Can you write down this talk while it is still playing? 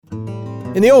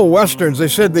In the old Westerns, they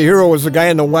said the hero was the guy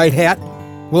in the white hat.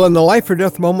 Well, in the life or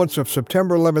death moments of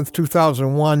September 11th,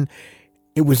 2001,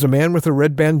 it was the man with the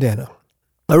red bandana.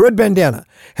 A red bandana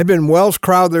had been Welles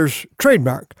Crowther's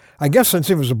trademark, I guess since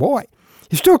he was a boy.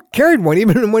 He still carried one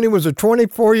even when he was a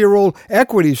 24-year-old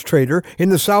equities trader in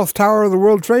the South Tower of the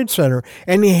World Trade Center,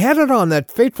 and he had it on that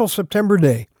fateful September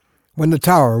day when the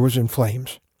tower was in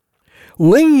flames.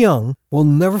 Ling Young will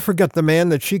never forget the man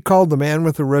that she called the man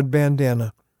with the red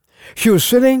bandana. She was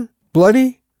sitting,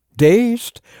 bloody,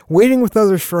 dazed, waiting with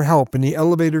others for help in the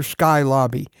elevator sky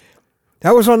lobby.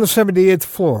 That was on the 78th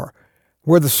floor,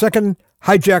 where the second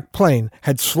hijacked plane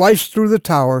had sliced through the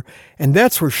tower, and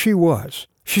that's where she was.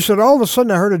 She said, all of a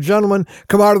sudden I heard a gentleman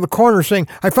come out of the corner saying,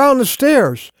 "I found the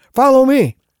stairs. Follow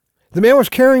me." The man was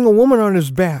carrying a woman on his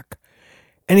back,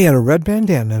 and he had a red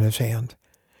bandana in his hand.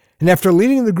 And after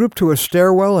leading the group to a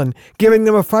stairwell and giving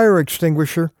them a fire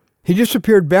extinguisher, he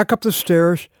disappeared back up the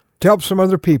stairs to help some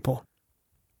other people.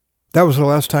 That was the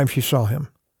last time she saw him.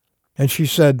 And she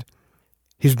said,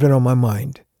 "He's been on my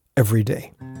mind every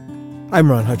day." I'm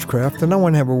Ron Hutchcraft, and I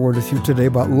want to have a word with you today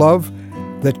about love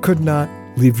that could not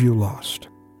leave you lost.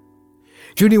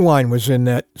 Judy Wine was in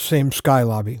that same sky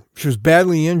lobby. She was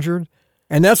badly injured,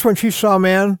 and that's when she saw a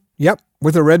man,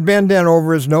 with a red bandana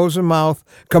over his nose and mouth,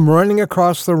 come running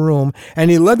across the room, and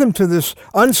he led them to this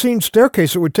unseen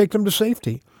staircase that would take them to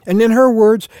safety. And in her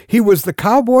words, he was the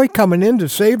cowboy coming in to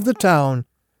save the town.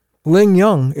 Ling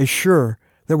Young is sure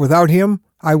that without him,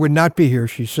 I would not be here,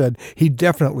 she said. He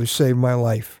definitely saved my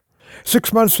life.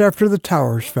 6 months after the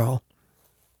towers fell,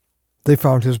 they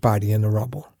found his body in the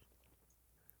rubble.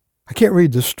 I can't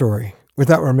read this story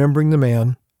without remembering the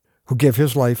man who gave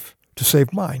his life to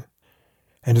save mine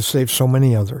and to save so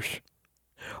many others.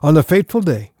 On the fateful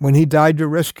day when he died to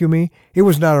rescue me, it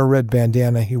was not a red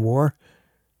bandana he wore.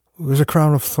 It was a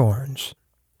crown of thorns.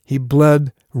 He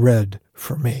bled red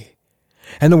for me.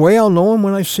 And the way I'll know him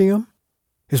when I see him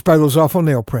is by those awful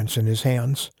nail prints in his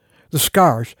hands, the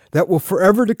scars that will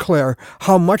forever declare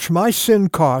how much my sin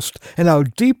cost and how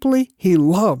deeply he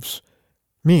loves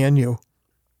me and you.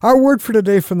 Our word for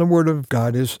today from the Word of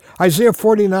God is Isaiah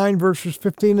 49, verses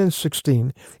 15 and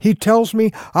 16. He tells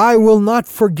me, "I will not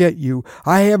forget you.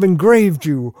 I have engraved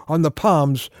you on the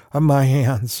palms of my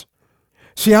hands."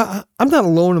 See, I'm not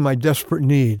alone in my desperate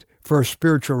need for a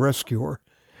spiritual rescuer.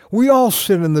 We all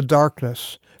sit in the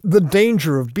darkness, the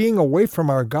danger of being away from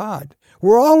our God.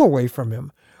 We're all away from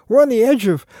Him. We're on the edge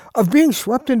of being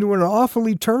swept into an awful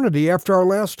eternity after our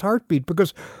last heartbeat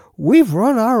because we've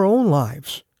run our own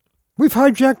lives. We've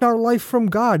hijacked our life from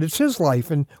God. It's His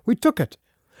life, and we took it.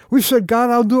 We've said,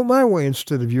 "God, I'll do it my way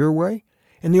instead of your way."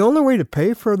 And the only way to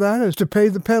pay for that is to pay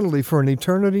the penalty for an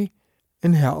eternity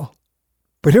in hell.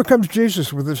 But here comes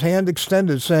Jesus with His hand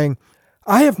extended, saying,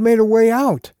 "I have made a way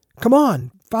out. Come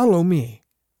on, follow me."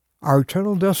 Our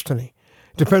eternal destiny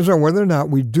depends on whether or not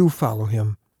we do follow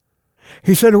Him.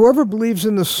 He said, "Whoever believes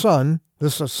in the Son,"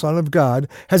 this is the Son of God,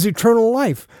 "has eternal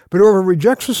life. But whoever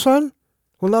rejects the Son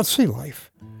will not see life."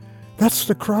 That's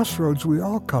the crossroads we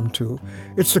all come to.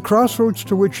 It's the crossroads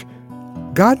to which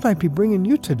God might be bringing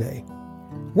you today.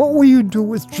 What will you do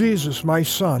with Jesus, my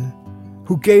Son,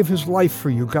 who gave His life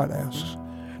for you, God asks.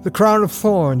 The crown of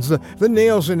thorns, the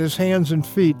nails in His hands and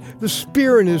feet, the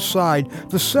spear in His side,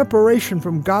 the separation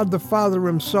from God the Father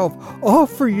Himself, all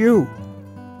for you,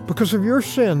 because of your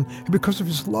sin and because of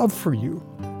His love for you.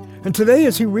 And today,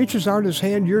 as He reaches out His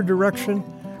hand your direction,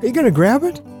 are you going to grab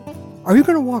it? Are you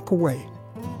going to walk away?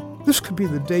 This could be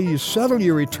the day you settle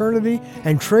your eternity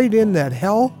and trade in that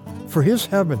hell for His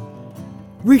heaven.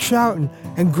 Reach out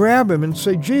and grab Him and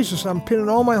say, "Jesus, I'm pinning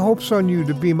all my hopes on you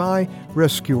to be my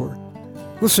rescuer."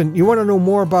 Listen, you want to know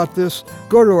more about this?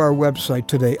 Go to our website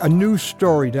today,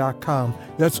 anewstory.com.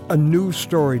 That's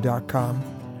anewstory.com.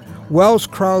 Welles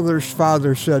Crowther's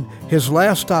father said his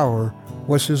last hour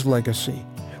was his legacy.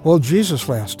 Well, Jesus'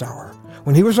 last hour,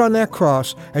 when He was on that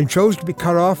cross and chose to be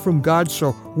cut off from God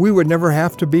so we would never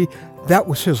have to be, that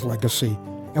was His legacy.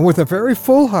 And with a very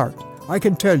full heart, I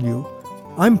can tell you,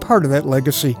 I'm part of that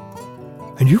legacy.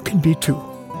 And you can be too.